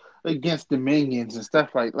knees against the minions and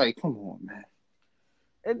stuff like. Come on, man.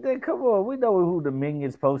 And then come on, we know who the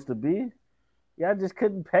minion's supposed to be. Y'all just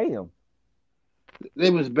couldn't pay him. They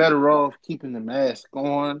was better off keeping the mask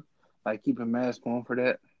on, like keeping mask on for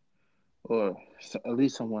that, or at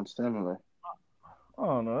least someone similar. I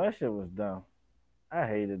don't know. That shit was dumb. I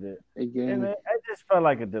hated it, and Again, it just felt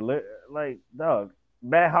like like dog.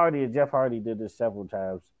 Matt Hardy and Jeff Hardy did this several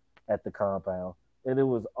times at the compound, and it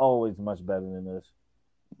was always much better than this.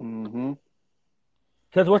 mm-hmm.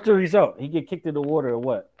 Because what's the result? He get kicked in the water or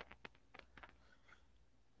what?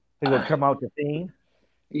 He gonna come out the fiend?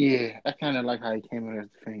 Yeah, I kind of like how he came out as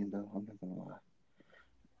the Fiend, though. I'm not gonna lie.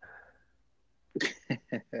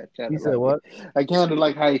 I kind You of said like it. what? I kind of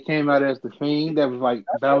like how he came out as the Fiend. That was like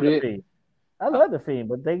I love about the it. fiend. I Uh, love the fiend,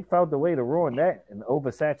 but they found a way to ruin that and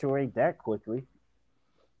oversaturate that quickly.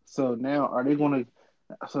 So now, are they gonna?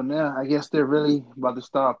 So now, I guess they're really about to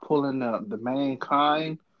start pulling the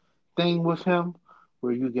mankind thing with him,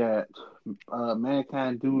 where you got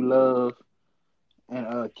mankind, do love,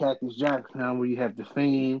 and Cactus Jack now, where you have the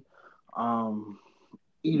Fiend, um,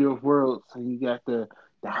 Eater of Worlds, and you got the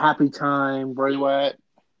Happy Time, Bray Wyatt.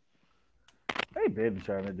 They been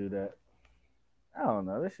trying to do that. I don't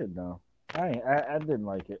know. This shit dumb. I didn't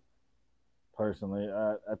like it personally.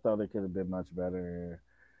 I thought it could have been much better.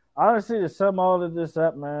 Honestly, to sum all of this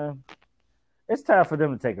up, man, it's time for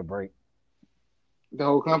them to take a break. The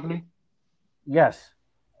whole company. Yes,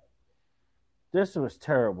 this was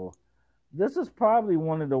terrible. This is probably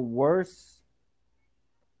one of the worst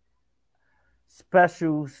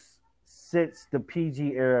specials since the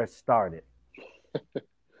PG era started. The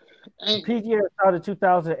And, PG era started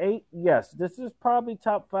 2008. Yes, this is probably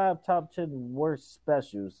top five, top 10 worst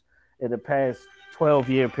specials in the past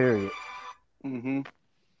 12-year period. mm-hmm.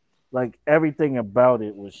 Like everything about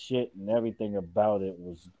it was shit, and everything about it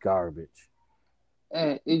was garbage.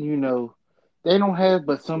 And they don't have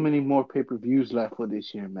but so many more pay-per-views left for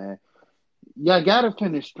this year, man. Y'all gotta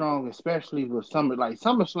finish strong, especially with Summer. Like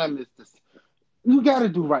SummerSlam is this. You gotta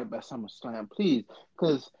do right by SummerSlam, please.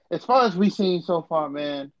 Because as far as we've seen so far,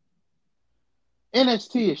 man,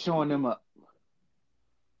 NXT is showing them up.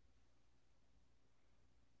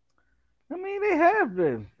 I mean, they have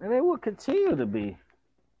been, and they will continue to be.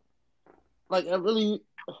 Like I really,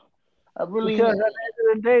 Because at the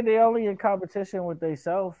end of the day, they only in competition with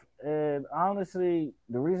themselves. And honestly,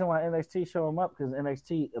 the reason why NXT show them up because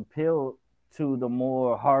NXT appealed to the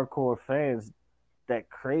more hardcore fans that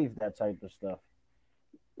crave that type of stuff.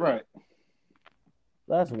 right.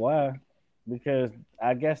 That's why. Because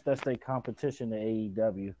I guess that's their competition to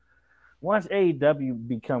AEW. Once AEW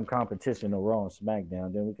become competition to Raw and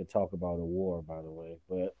SmackDown, then we could talk about a war, by the way.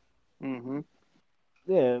 But Mm-hmm.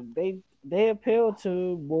 yeah, they appeal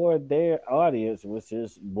to more their audience, which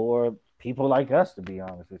is more people like us, to be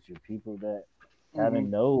honest with you, people that kind of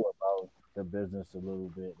Mm-hmm. know about the business a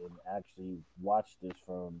little bit and actually watch this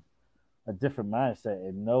from a different mindset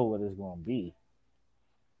and know what it's going to be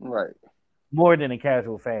Right. more than a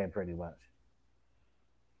casual fan, pretty much.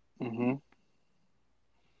 Mm-hmm.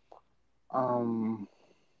 Um.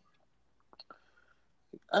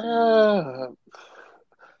 Uh.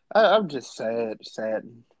 I'm just sad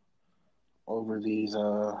over these.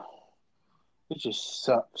 It just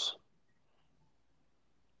sucks.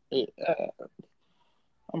 It,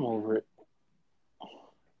 I'm over it.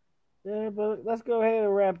 Yeah, but let's go ahead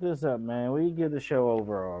and wrap this up, man. We give the show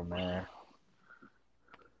overall, man.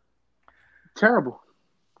 Terrible,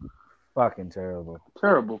 Fucking terrible.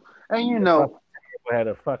 terrible. And The fucking terrible had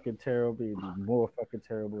a fucking terrible, it'd be more fucking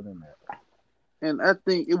terrible than that. I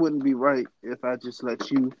think it wouldn't be right if I just let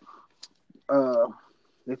you. Uh,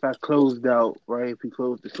 if I closed out, right? If we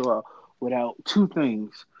closed the show out without two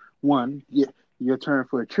things: one, your turn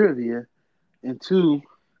for a trivia, and two,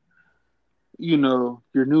 your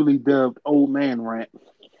newly dubbed old man rant.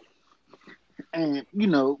 And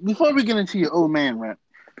before we get into your old man rant,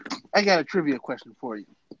 I got a trivia question for you.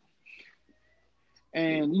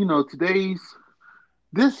 And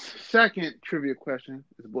this second trivia question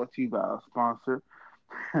is brought to you by our sponsor,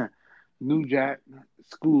 New Jack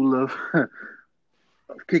School of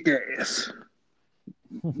Kick Ass.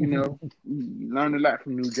 You learn a lot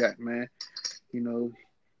from New Jack, man. You know,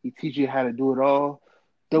 he teaches you how to do it all.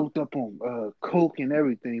 Doped up on coke and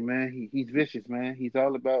everything, man. He's vicious, man. He's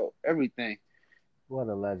all about everything. What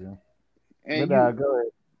a legend. And But you, go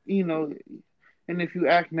ahead. you know, and if you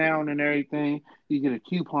act now and everything, you get a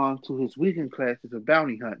coupon to his weekend classes of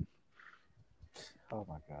bounty hunt Oh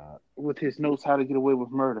my God. with his notes how to get away with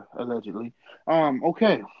murder, allegedly.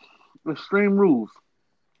 Okay, Extreme Rules.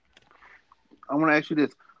 I want to ask you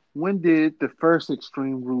this: when did the first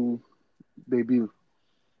Extreme Rule debut?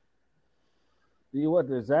 Do you want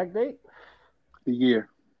the exact date? The year.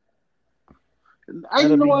 You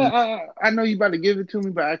That'll know what? be I know you about to give it to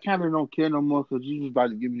me, but I kind of don't care no more because you just about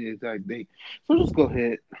to give me the exact date. So just go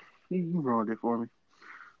ahead. You ruined it for me.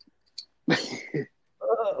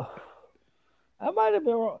 uh, I might have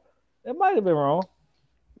been wrong. It might have been wrong.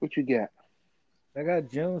 What you got? I got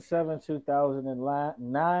June 7,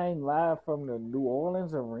 2009, live from the New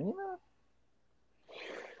Orleans Arena.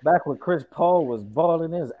 Back when Chris Paul was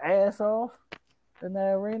balling his ass off in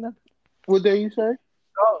that arena. What day you say?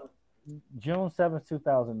 Oh, June 7th,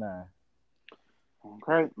 2009.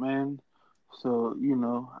 Okay, man. So,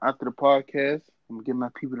 after the podcast, I'm gonna get my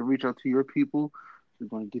people to reach out to your people. We're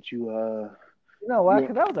gonna get you You know why? your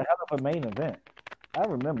Because that was a hell of a main event. I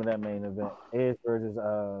remember that main event. Edge versus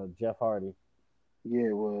Jeff Hardy. yeah,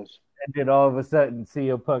 it was. And then all of a sudden,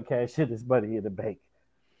 CM Punk cashed in his money in the bank.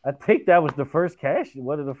 I think that was the first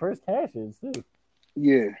one of the first cash-ins, too.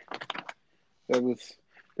 Yeah.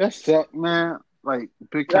 That sucked, man. Like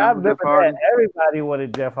big Yeah, I time for Jeff remember that. Hardy. Everybody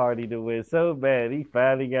wanted Jeff Hardy to win so bad. He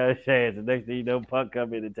finally got a chance. The next thing you know, Punk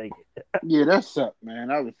come in and take it. Yeah, that sucked, man.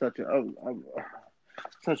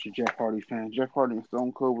 Such a Jeff Hardy fan. Jeff Hardy and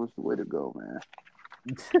Stone Cold was the way to go, man.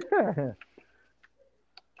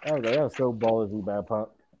 I was like, that was so ballsy by Punk.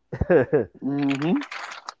 Mm-hmm.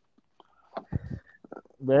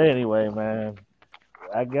 But anyway, man,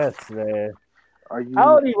 I guess, man. Are I you?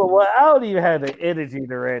 don't even want. I don't even have the energy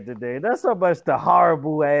to rant today. That's so much the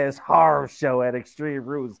horrible ass horror show at Extreme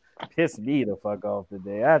Rules pissed me the fuck off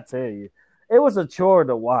today. I tell you, it was a chore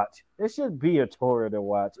to watch. It should be a chore to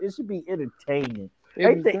watch. It should be entertaining. It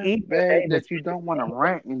Ain't was the that E bad supposed that you don't want to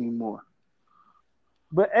rant anymore.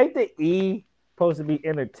 But ain't the E supposed to be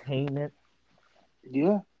entertainment?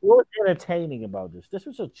 Yeah. What was entertaining about this? This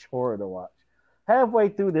was a chore to watch. Halfway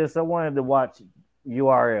through this, I wanted to watch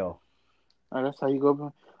URL. That's how you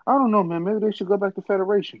go. I don't know, man. Maybe they should go back to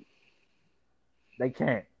Federation. They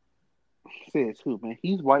can't. Says who, man?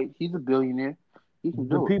 He's white. He's a billionaire. He can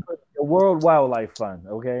The do it. people, the World Wildlife Fund,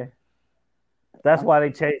 okay? That's why they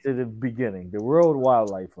changed it at the beginning. The World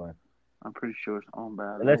Wildlife Fund. I'm pretty sure it's owned by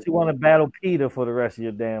a Unless you want to lesbian. battle PETA for the rest of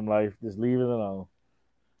your damn life, just leave it alone. I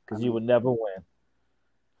Because you mean, would never win.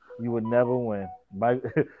 You would never win.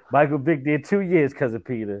 Michael Vick did 2 years because of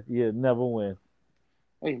PETA. You'd never win.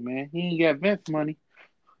 hey, man, he ain't got Vince money.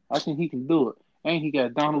 I think he can do it. And he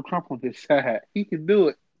got Donald Trump on his side. He can do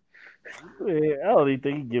it. Man, I don't even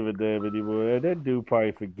think he give a damn anymore. That dude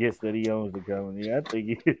probably forgets that he owns the company. I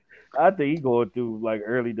think he going through like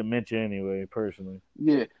early dementia anyway. Personally,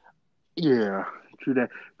 Yeah, yeah, true that.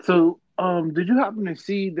 So, did you happen to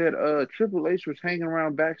see that Triple H was hanging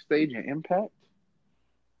around backstage at Impact?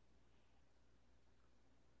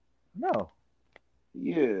 no.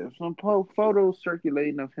 Yeah, some photos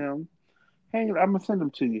circulating of him hanging. I'm gonna send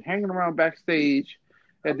them to you. Hanging around backstage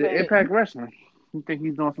I at the mean, Impact Wrestling. You think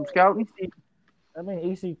he's doing some scouting?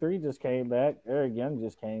 EC3 just came back. Eric Young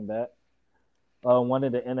just came back. One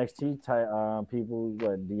of the NXT people,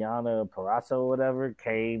 Deanna Parasso or whatever,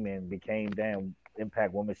 came and became damn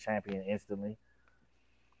Impact Women's Champion instantly.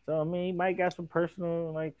 So I mean, he might got some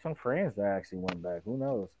personal, like some friends that actually went back. Who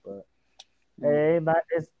knows? But hey,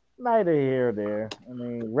 it's neither here or there. I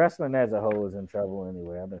mean, wrestling as a whole is in trouble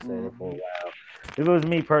anyway. I've been saying it for a while. If it was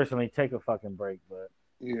me personally, take a fucking break. But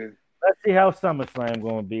Yeah, let's see how SummerSlam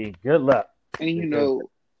going to be. Good luck. and Because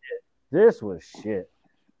this was shit.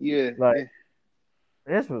 yeah, Like,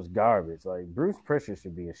 this was garbage. Like, Bruce Prichard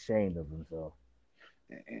should be ashamed of himself.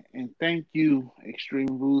 and thank you,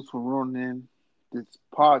 Extreme Rules, for running this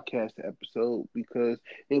podcast episode because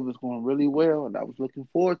it was going really well, and I was looking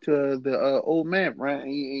forward to the old man, right?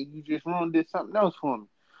 And you just ruined did something else for me.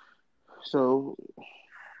 So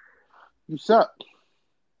you suck.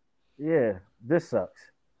 Yeah, this sucks.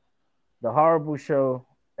 The horrible show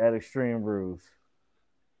at Extreme Rules.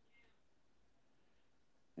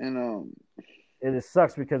 And It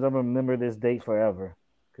sucks because I'm going to remember this date forever.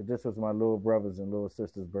 Because this was my little brother's and little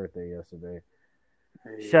sister's birthday yesterday.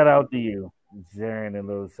 hey, Shout out to you, Zarin and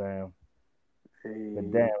Little Sam. hey.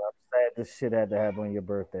 But damn, I'm sad this shit had to happen on your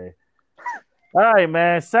birthday. All right,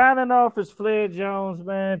 man. Signing off is Flair Jones,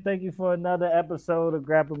 man. Thank you for another episode of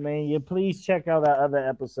Grapple Mania. Please check out our other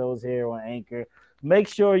episodes here on Anchor. Make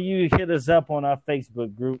sure you hit us up on our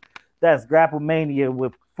Facebook group. That's Grapple Mania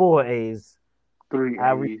with 4 A's. Three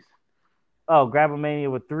I re- A's.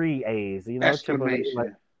 Grabomania with 3 A's. Triple A, like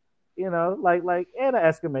Exclamation. and an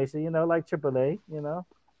exclamation. Like Triple A.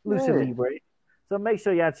 Lucha Yeah. Libre. So make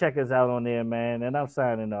sure y'all check us out on there, man. And I'm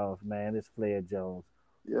signing off, man. It's Flair Jones.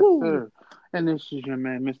 Yes, Woo! sir. And this is your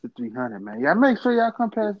man, Mr. 300, man. Y'all make sure y'all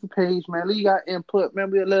come past the page, man. Leave y'all input,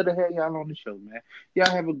 man. We'd love to have y'all on the show, man. Y'all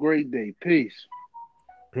have a great day. Peace.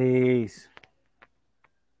 Peace.